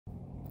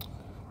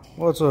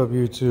What's up,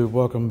 YouTube?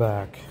 Welcome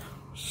back.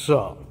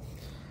 So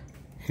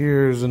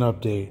here's an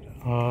update.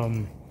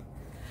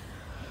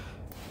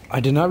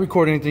 I did not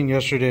record anything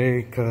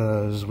yesterday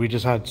because we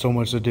just had so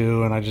much to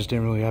do and I just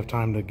didn't really have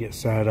time to get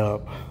set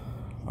up.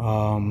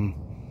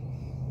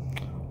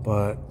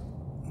 But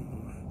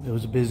it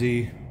was a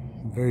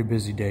very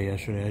busy day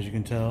yesterday, as you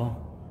can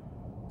tell.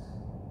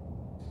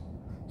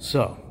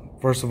 So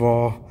first of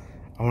all,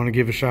 I want to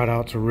give a shout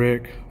out to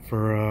Rick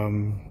for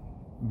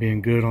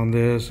being good on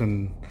this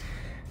and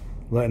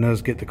letting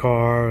us get the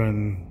car.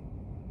 And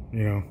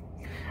you know,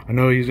 I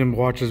know he's gonna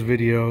watch this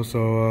video,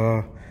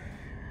 so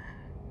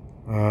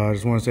I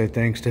just want to say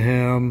thanks to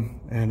him.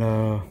 And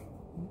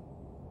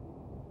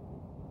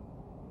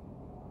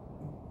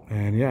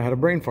yeah, I had a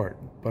brain fart,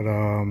 but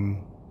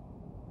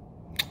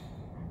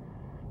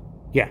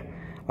yeah,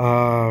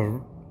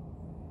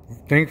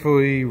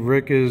 thankfully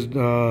Rick is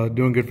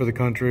doing good for the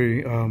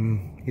country.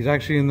 He's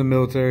actually in the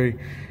military.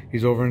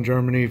 He's over in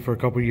Germany for a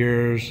couple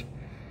years,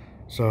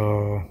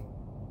 so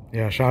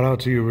yeah, shout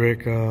out to you,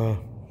 Rick. We're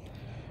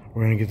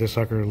gonna get this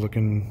sucker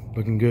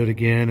looking good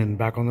again and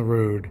back on the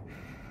road.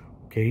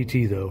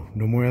 KET though,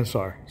 no more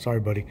SR. Sorry,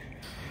 buddy.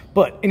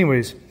 But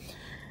anyways,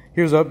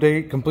 here's the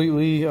update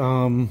completely.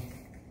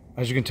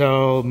 As you can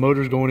tell,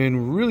 motor's going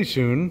in really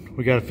soon.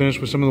 We got to finish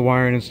with some of the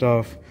wiring and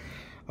stuff.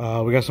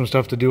 We got some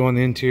stuff to do on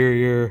the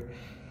interior.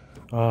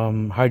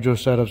 Hydro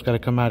setup's got to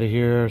come out of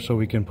here so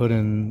we can put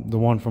in the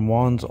one from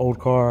Juan's old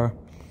car.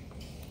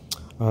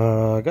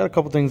 Got a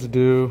couple things to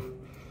do.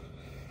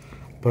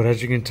 But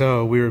as you can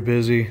tell, we were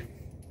busy.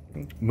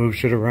 Move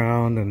shit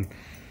around, and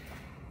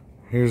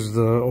here's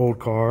the old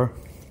car.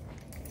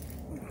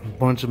 A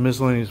bunch of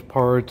miscellaneous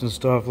parts and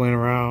stuff laying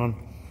around.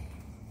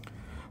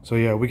 So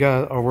yeah, we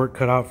got our work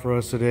cut out for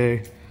us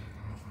today.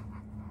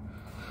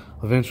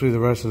 Eventually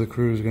the rest of the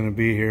crew is going to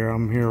be here.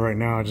 I'm here right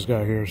now. I just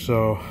got here,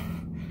 so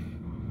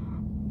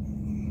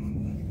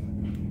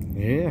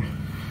yeah.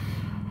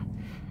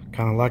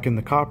 Kind of liking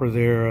the copper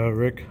there,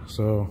 Rick.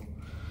 So,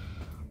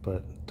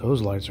 but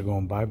those lights are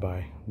going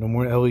bye-bye. No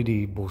more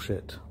LED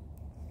bullshit.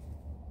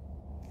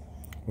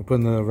 We're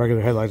putting the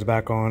regular headlights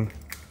back on.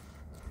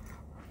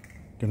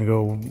 Gonna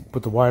go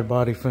put the wide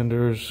body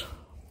fenders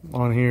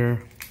on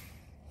here.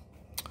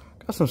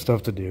 Got some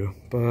stuff to do,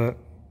 but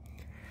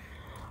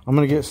I'm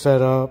gonna get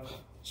set up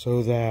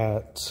so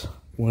that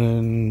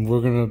when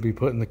we're gonna be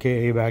putting the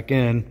KA back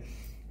in,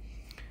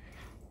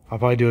 I'll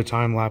probably do a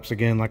time lapse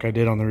again like I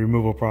did on the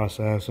removal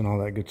process and all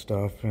that good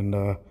stuff,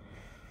 and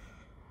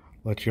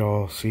let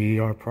y'all see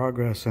our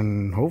progress,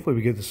 and hopefully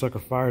we get the sucker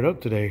fired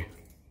up today.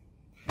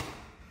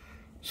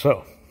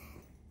 So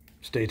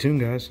stay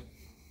tuned, guys.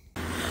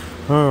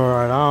 All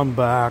right, I'm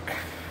back.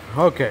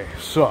 Okay,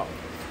 so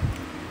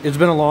it's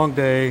been a long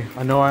day.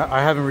 I know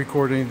I haven't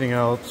recorded anything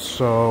else,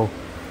 so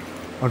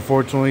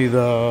unfortunately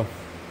the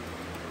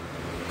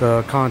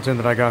content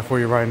that I got for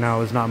you right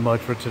now is not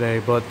much for today,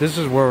 but this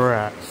is where we're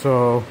at.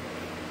 So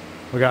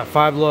we got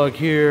 5 lug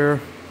here.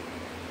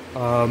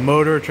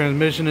 Motor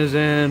transmission is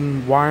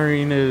in.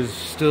 Wiring is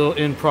still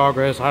in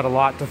progress. I had a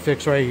lot to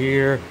fix right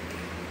here,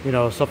 you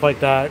know, stuff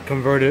like that.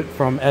 Convert it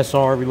from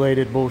SR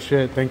related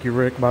bullshit. Thank you,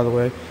 Rick, by the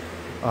way.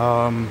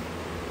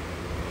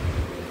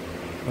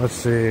 Let's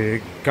see,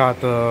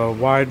 got the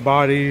wide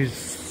bodies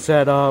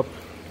set up.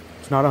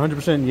 It's not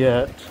 100%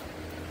 yet.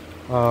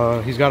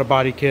 He's got a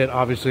body kit,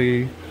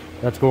 obviously,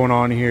 that's going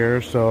on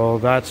here, so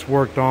that's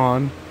worked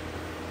on.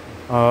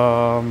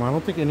 I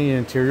don't think any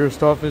interior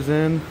stuff is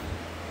in.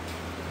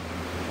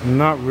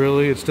 Not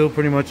really, it's still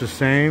pretty much the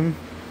same.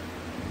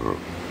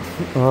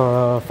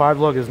 5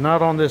 lug is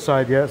not on this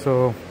side yet,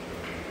 so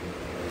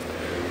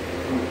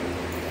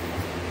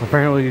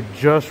apparently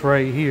just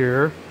right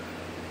here.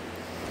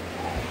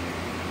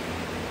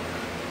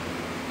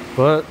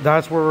 But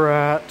that's where we're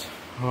at.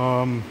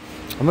 I'm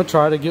gonna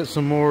try to get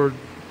some more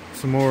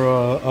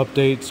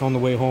updates on the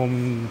way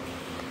home,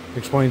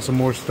 explain some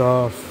more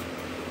stuff.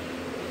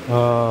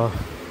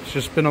 It's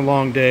just been a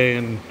long day,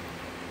 and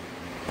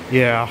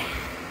yeah,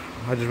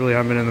 I just really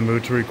haven't been in the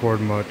mood to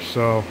record much.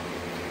 So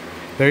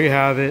there you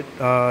have it.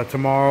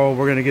 Tomorrow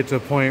we're gonna get to a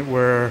point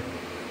where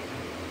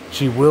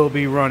she will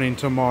be running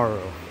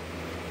tomorrow,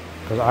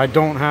 because I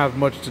don't have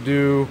much to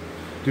do.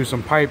 Do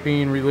some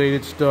piping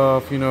related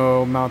stuff, you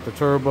know, mount the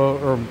turbo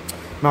or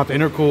mount the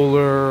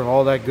intercooler,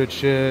 all that good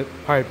shit,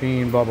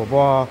 piping, blah blah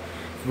blah,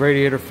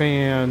 radiator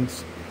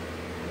fans.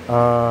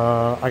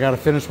 I gotta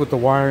finish with the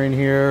wiring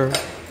here.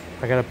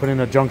 I gotta put in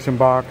a junction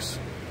box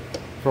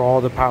for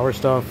all the power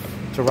stuff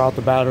to route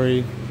the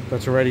battery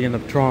that's already in the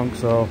trunk,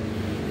 so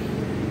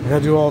I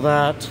gotta do all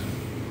that.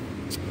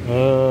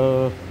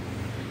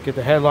 Get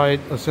the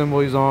headlight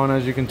assemblies on,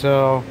 as you can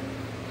tell.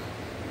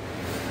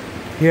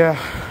 Yeah,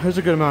 there's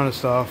a good amount of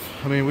stuff.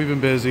 I mean, we've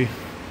been busy.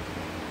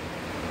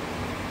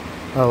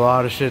 A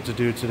lot of shit to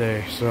do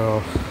today,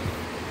 so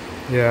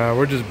yeah,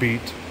 we're just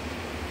beat.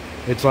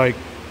 It's like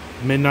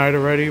midnight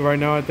already right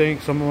now, I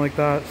think, something like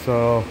that.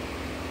 So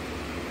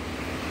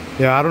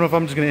yeah, I don't know if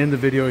I'm just gonna end the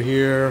video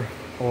here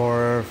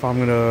or if I'm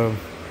gonna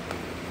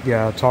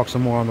talk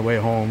some more on the way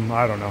home.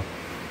 I don't know.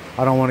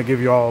 I don't want to give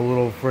you all a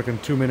little freaking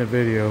 2-minute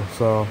video,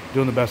 so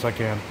doing the best I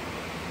can.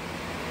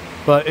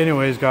 But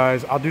anyways,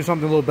 guys, I'll do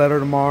something a little better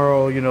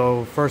tomorrow, you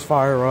know, first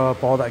fire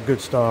up, all that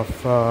good stuff.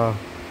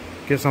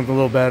 Get something a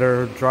little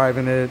better,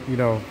 driving it, you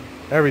know,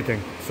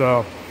 everything.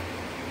 So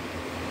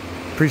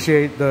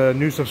appreciate the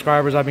new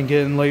subscribers I've been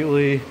getting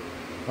lately.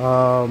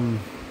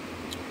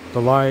 The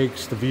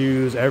likes, the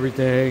views,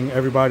 everything.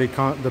 Everybody,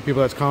 the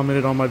people that's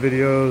commented on my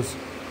videos.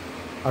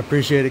 I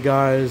appreciate it,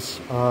 guys.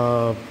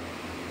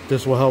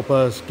 This will help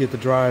us get the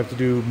drive to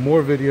do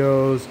more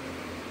videos,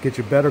 get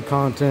you better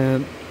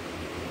content.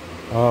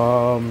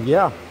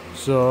 Yeah,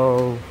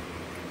 so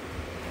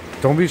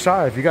don't be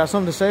shy. If you got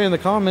something to say in the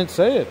comments,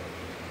 say it.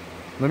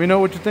 Let me know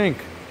what you think.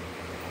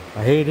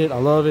 I hate it, I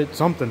love it,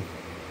 something.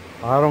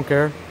 I don't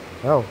care.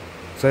 Hell,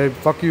 say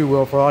fuck you,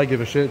 Will, for all I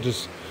give a shit.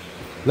 Just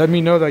let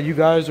me know that you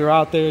guys are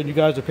out there and you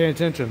guys are paying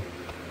attention.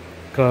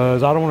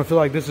 Because I don't want to feel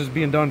like this is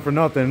being done for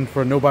nothing,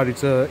 for nobody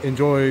to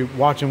enjoy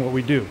watching what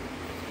we do.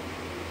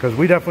 Because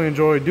we definitely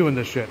enjoy doing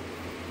this shit.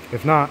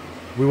 If not,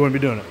 we wouldn't be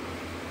doing it.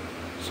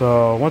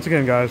 So once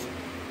again, guys,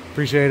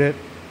 appreciate it.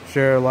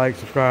 Share, like,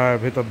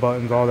 subscribe, hit the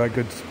buttons, all that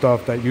good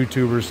stuff that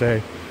YouTubers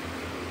say.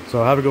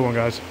 So have a good one,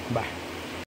 guys. Bye.